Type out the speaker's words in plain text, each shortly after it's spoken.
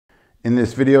In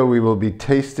this video, we will be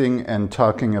tasting and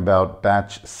talking about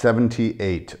batch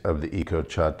 78 of the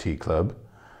Ecocha Tea Club,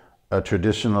 a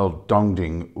traditional Ding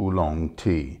Ding Oolong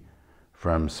tea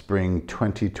from spring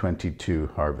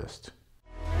 2022 harvest.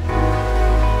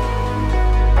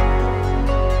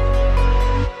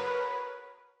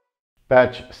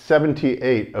 Batch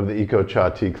 78 of the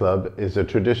Ecocha Tea Club is a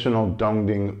traditional Ding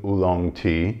Ding Oolong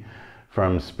tea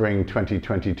from spring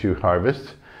 2022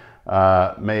 harvest,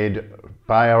 made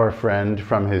by our friend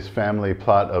from his family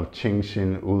plot of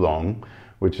Qingxin Oolong,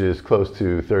 which is close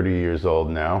to 30 years old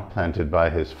now, planted by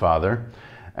his father,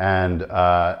 and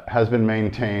has been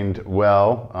maintained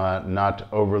well, not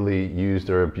overly used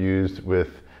or abused with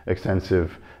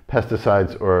extensive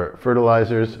pesticides or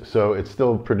fertilizers, so it's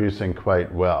still producing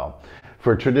quite well.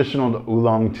 For traditional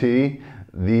oolong tea,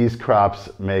 these crops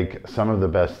make some of the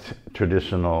best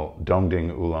traditional Ding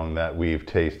Ding Oolong that we've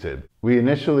tasted. We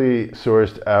initially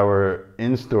sourced our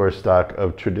in-store stock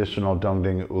of traditional Ding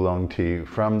Ding Oolong tea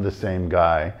from the same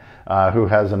guy who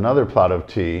has another plot of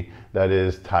tea that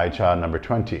is Tai Cha number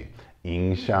 20,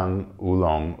 Yingxiang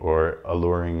Oolong, or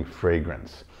alluring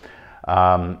fragrance.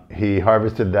 He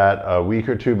harvested that a week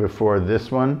or two before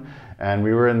this one, and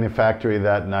we were in the factory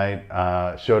that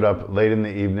night, showed up late in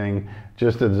the evening,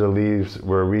 just as the leaves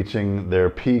were reaching their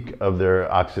peak of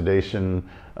their oxidation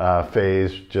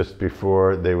phase, just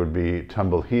before they would be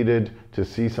tumble heated to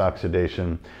cease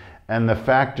oxidation. And the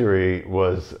factory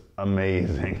was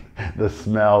amazing. The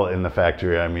smell in the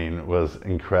factory, I mean, was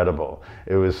incredible.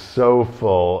 It was so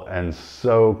full and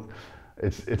so,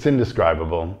 it's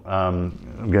indescribable.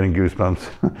 I'm getting goosebumps.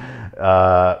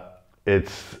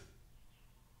 It's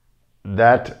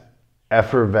that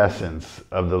effervescence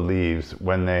of the leaves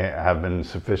when they have been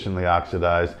sufficiently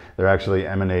oxidized. They're actually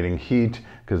emanating heat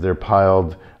because they're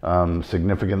piled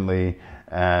significantly,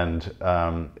 and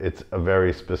it's a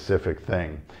very specific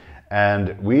thing.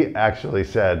 And we actually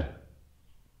said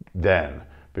then,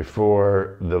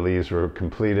 before the leaves were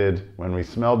completed, when we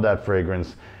smelled that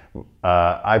fragrance,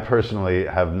 I personally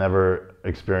have never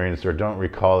experienced or don't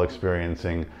recall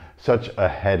experiencing such a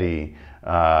heady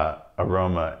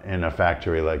aroma in a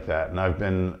factory like that. And I've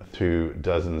been to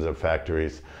dozens of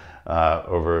factories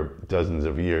over dozens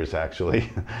of years, actually.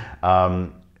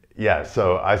 Yeah,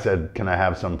 so I said, can I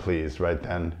have some please, right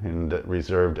then, and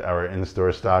reserved our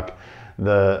in-store stock.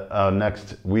 The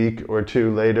next week or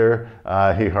two later,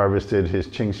 he harvested his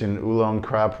Qingxin Oolong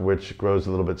crop, which grows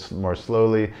a little bit more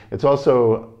slowly. It's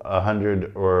also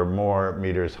 100 or more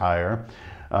meters higher.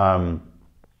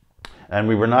 And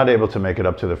we were not able to make it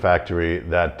up to the factory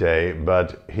that day,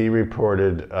 but he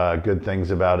reported good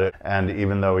things about it. And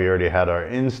even though we already had our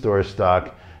in-store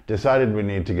stock, decided we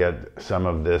need to get some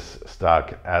of this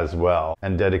stock as well,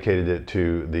 and dedicated it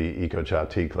to the Ecocha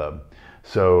Tea Club.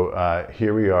 So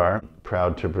here we are,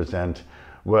 proud to present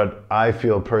what I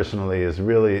feel personally is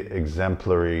really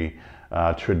exemplary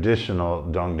traditional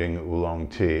Ding Ding Oolong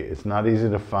tea. It's not easy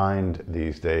to find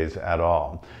these days at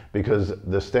all, because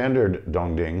the standard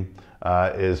Ding Ding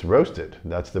is roasted.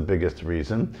 That's the biggest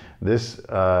reason. This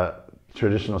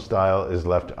traditional style is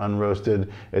left unroasted.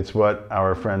 It's what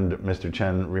our friend Mr.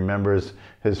 Chen remembers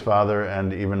his father,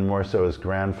 and even more so his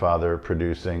grandfather,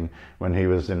 producing when he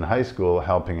was in high school,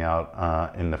 helping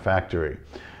out in the factory.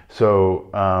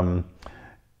 So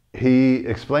he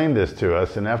explained this to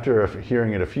us, and after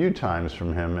hearing it a few times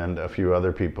from him and a few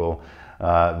other people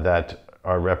that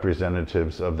are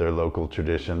representatives of their local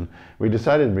tradition, we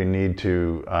decided we need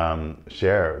to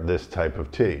share this type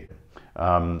of tea.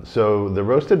 So the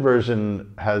roasted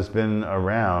version has been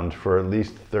around for at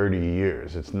least 30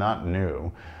 years. It's not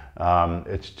new.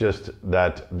 It's just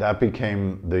that that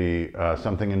became the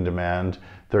something in demand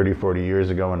 30, 40 years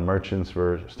ago, when merchants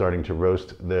were starting to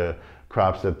roast the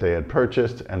crops that they had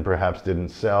purchased and perhaps didn't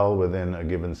sell within a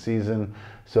given season.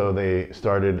 So they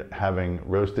started having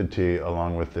roasted tea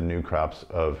along with the new crops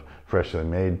of freshly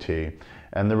made tea.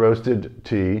 And the roasted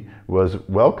tea was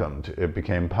welcomed. It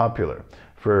became popular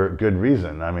for good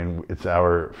reason. I mean, it's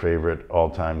our favorite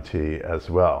all-time tea as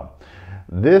well.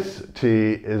 This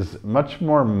tea is much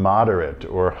more moderate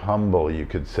or humble, you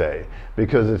could say,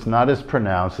 because it's not as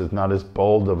pronounced, it's not as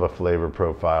bold of a flavor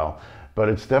profile, but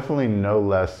it's definitely no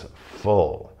less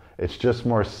full. It's just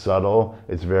more subtle.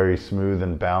 It's very smooth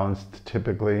and balanced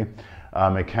typically.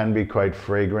 It can be quite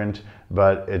fragrant,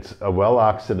 but it's a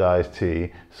well-oxidized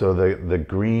tea, so the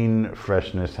green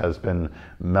freshness has been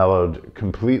mellowed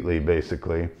completely,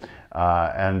 basically.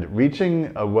 And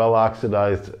reaching a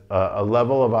well-oxidized, a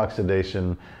level of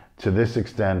oxidation to this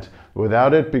extent,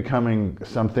 without it becoming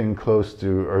something close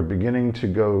to or beginning to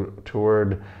go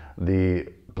toward the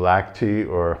black tea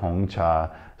or Hong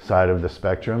Cha side of the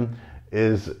spectrum,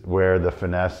 is where the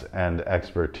finesse and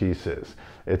expertise is.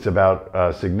 It's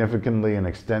about significantly and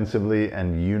extensively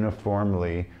and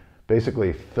uniformly,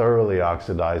 basically thoroughly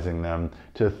oxidizing them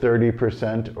to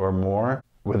 30% or more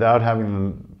without having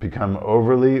them become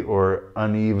overly or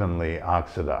unevenly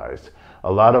oxidized.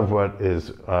 A lot of what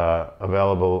is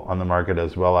available on the market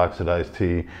as well oxidized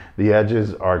tea, the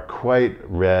edges are quite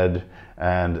red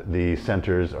and the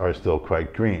centers are still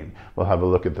quite green. We'll have a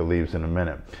look at the leaves in a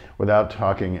minute. Without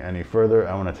talking any further,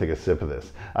 I want to take a sip of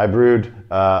this. I brewed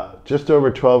just over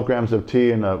 12 grams of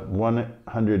tea in a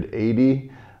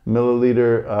 180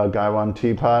 milliliter Taiwan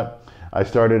teapot. I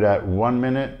started at 1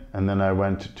 minute and then I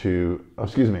went to, I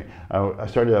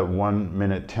started at 1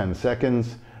 minute 10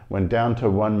 seconds, went down to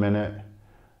 1 minute,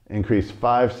 increased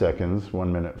 5 seconds,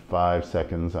 1 minute 5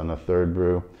 seconds on the third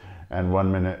brew, and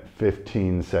 1 minute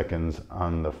 15 seconds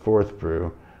on the fourth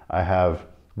brew. I have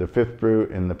the fifth brew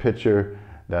in the pitcher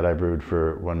that I brewed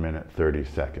for 1 minute 30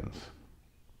 seconds.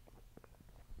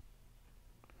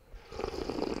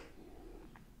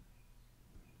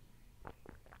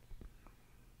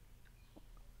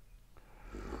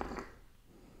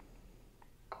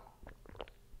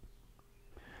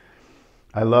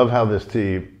 I love how this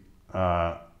tea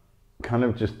kind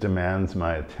of just demands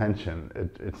my attention.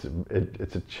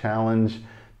 It's a challenge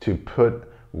to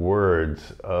put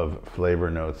words of flavor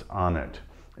notes on it.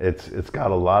 It's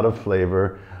got a lot of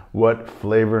flavor. What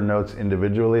flavor notes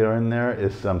individually are in there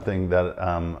is something that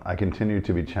I continue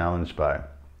to be challenged by.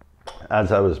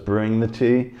 As I was brewing the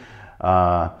tea,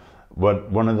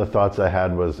 one of the thoughts I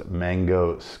had was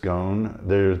mango scone.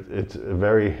 It's a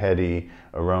very heady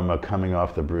aroma coming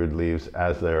off the brewed leaves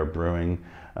as they're brewing.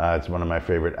 It's one of my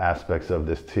favorite aspects of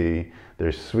this tea.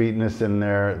 There's sweetness in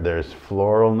there, there's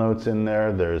floral notes in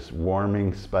there, there's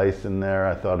warming spice in there.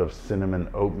 I thought of cinnamon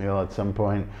oatmeal at some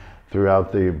point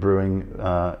throughout the brewing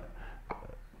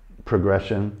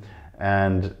progression.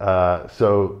 And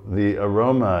so the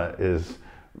aroma is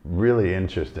really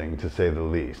interesting, to say the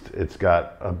least. It's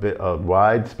got a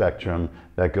wide spectrum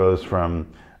that goes from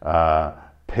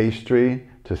pastry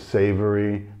to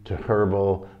savory to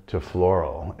herbal to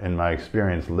floral. In my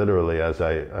experience, literally, as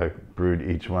I brewed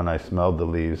each one, I smelled the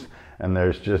leaves, and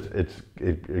there's just,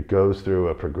 it goes through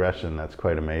a progression that's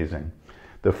quite amazing.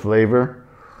 The flavor,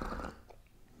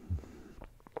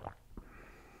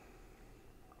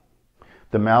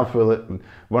 the mouthfeel,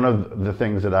 one of the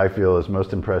things that I feel is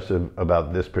most impressive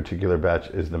about this particular batch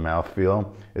is the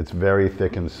mouthfeel. It's very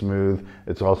thick and smooth.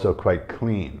 It's also quite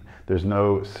clean. There's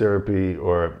no syrupy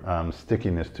or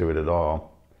stickiness to it at all.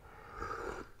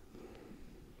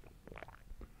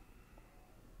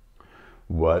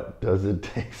 What does it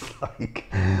taste like?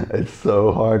 It's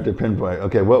so hard to pinpoint.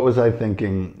 Okay, what was I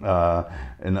thinking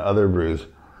in other brews?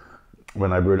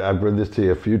 When I've brewed this tea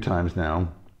a few times now.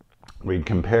 We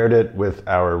compared it with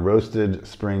our roasted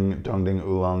spring Ding Ding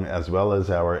Oolong as well as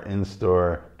our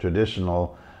in-store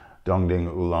traditional Ding Ding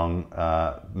Oolong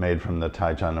made from the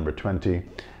Taiwan number 20.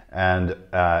 And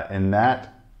in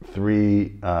that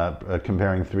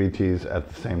comparing three teas at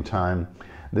the same time,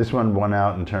 this one won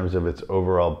out in terms of its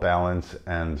overall balance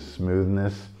and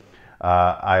smoothness.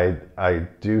 I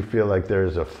do feel like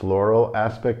there's a floral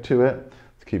aspect to it.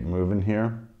 Let's keep moving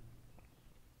here.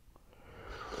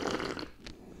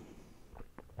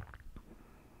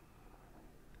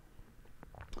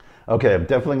 Okay, I'm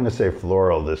definitely going to say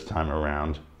floral this time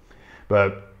around,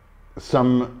 but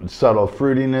some subtle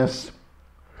fruitiness.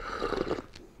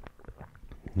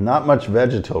 Not much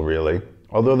vegetal really,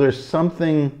 although there's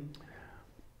something.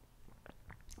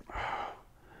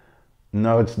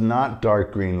 No, it's not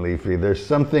dark green leafy. There's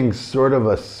something sort of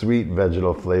a sweet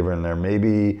vegetal flavor in there.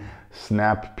 Maybe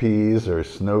snap peas or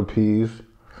snow peas.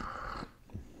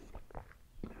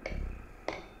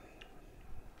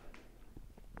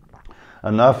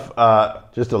 Enough,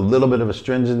 just a little bit of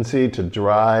astringency to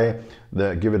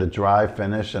give it a dry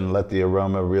finish and let the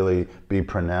aroma really be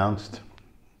pronounced.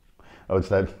 Oh, it's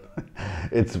that,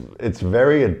 it's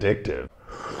very addictive.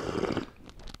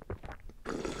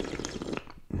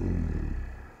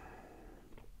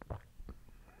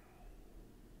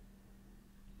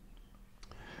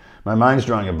 My mind's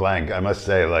drawing a blank, I must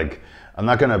say. Like, I'm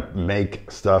not gonna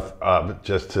make stuff up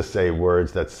just to say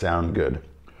words that sound good.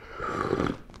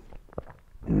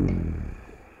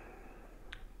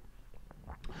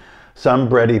 Some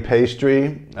bready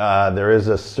pastry. There is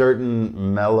a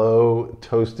certain mellow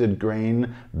toasted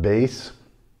grain base.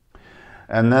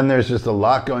 And then there's just a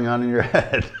lot going on in your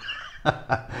head.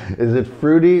 Is it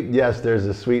fruity? Yes, there's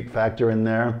a sweet factor in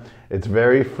there. It's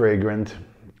very fragrant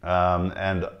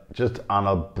and just on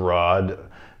a broad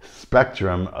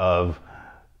spectrum of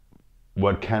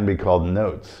what can be called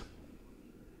notes.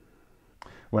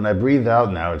 When I breathe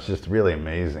out now, it's just really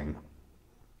amazing.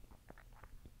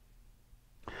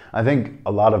 I think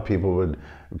a lot of people would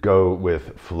go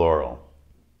with floral.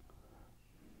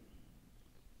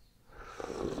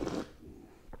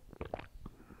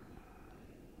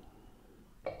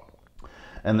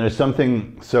 And there's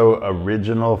something so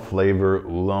original flavor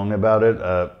oolong about it.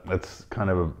 It's kind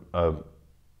of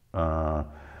a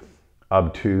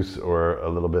obtuse or a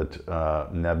little bit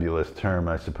nebulous term,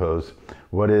 I suppose.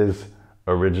 What is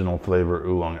original flavor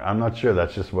oolong? I'm not sure.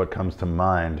 That's just what comes to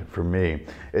mind for me.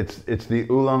 It's the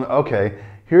oolong. Okay,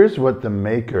 here's what the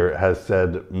maker has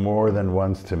said more than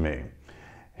once to me.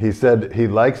 He said he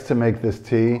likes to make this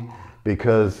tea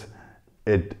because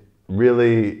it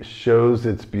really shows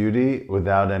its beauty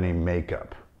without any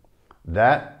makeup.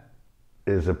 That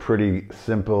is a pretty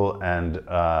simple and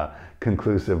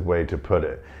conclusive way to put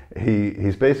it.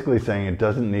 He's basically saying it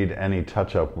doesn't need any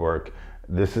touch-up work.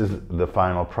 This is the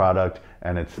final product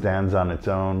and it stands on its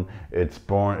own. It's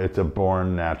a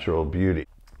born natural beauty.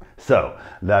 So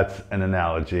that's an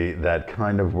analogy that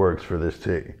kind of works for this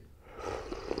tea.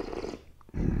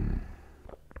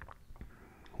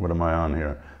 What am I on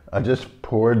here? I just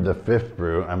poured the 5th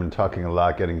brew. I've been talking a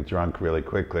lot, getting drunk really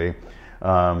quickly.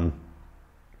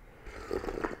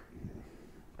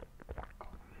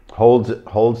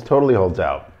 Totally holds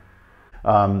out.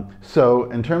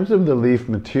 So in terms of the leaf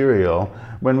material,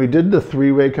 when we did the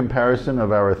 3-way comparison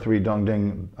of our 3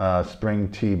 Dongding spring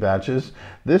tea batches,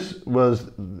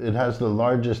 it has the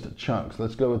largest chunks.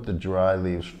 Let's go with the dry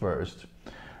leaves first.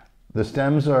 The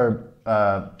stems are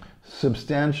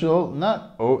substantial,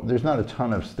 there's not a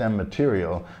ton of stem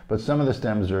material, but some of the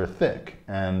stems are thick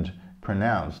and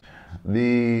pronounced.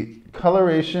 The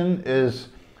coloration is,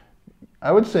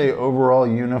 I would say, overall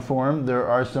uniform. There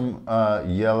are some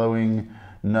yellowing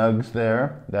nugs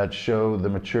there that show the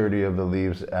maturity of the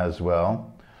leaves as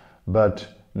well, but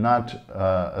not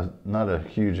a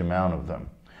huge amount of them.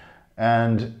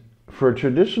 And for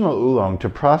traditional oolong, to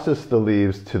process the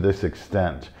leaves to this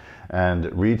extent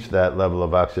and reach that level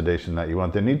of oxidation that you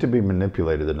want, they need to be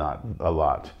manipulated a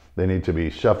lot. They need to be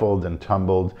shuffled and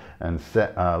tumbled and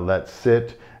let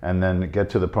sit, and then get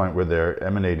to the point where they're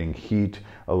emanating heat,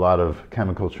 a lot of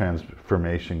chemical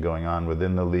transformation going on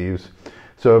within the leaves.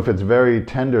 So if it's very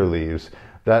tender leaves,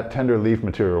 that tender leaf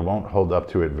material won't hold up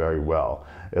to it very well.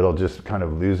 It'll just kind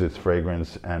of lose its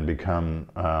fragrance and become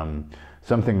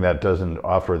something that doesn't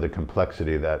offer the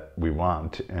complexity that we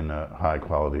want in a high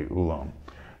quality oolong.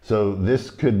 So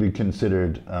this could be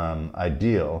considered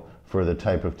ideal for the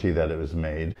type of tea that it was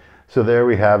made. So there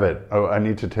we have it. Oh, I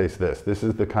need to taste this. This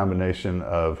is the combination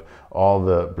of all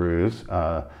the brews,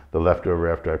 the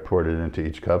leftover after I poured it into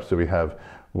each cup. So we have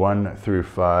 1 through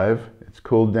 5. It's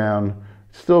cooled down,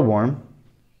 still warm.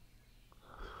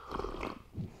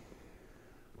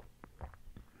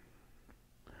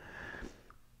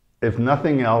 If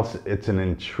nothing else, it's an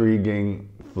intriguing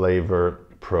flavor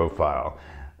profile.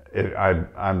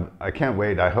 I can't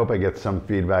wait. I hope I get some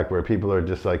feedback where people are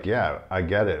just like, yeah, I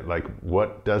get it. Like,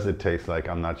 what does it taste like?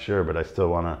 I'm not sure, but I still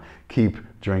want to keep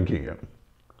drinking it.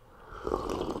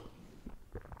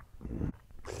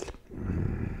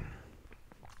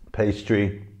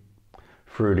 Pastry,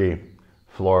 fruity,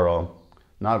 floral,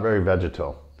 not very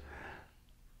vegetal.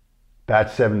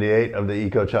 Batch 78 of the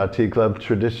Ecochateas Club,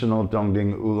 traditional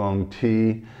Dongding Oolong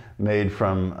tea, made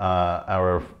from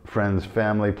our friend's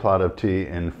family plot of tea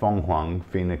in Fenghuang,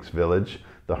 Phoenix Village,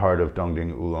 the heart of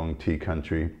Dongding Oolong tea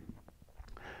country.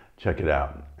 Check it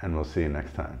out, and we'll see you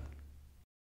next time.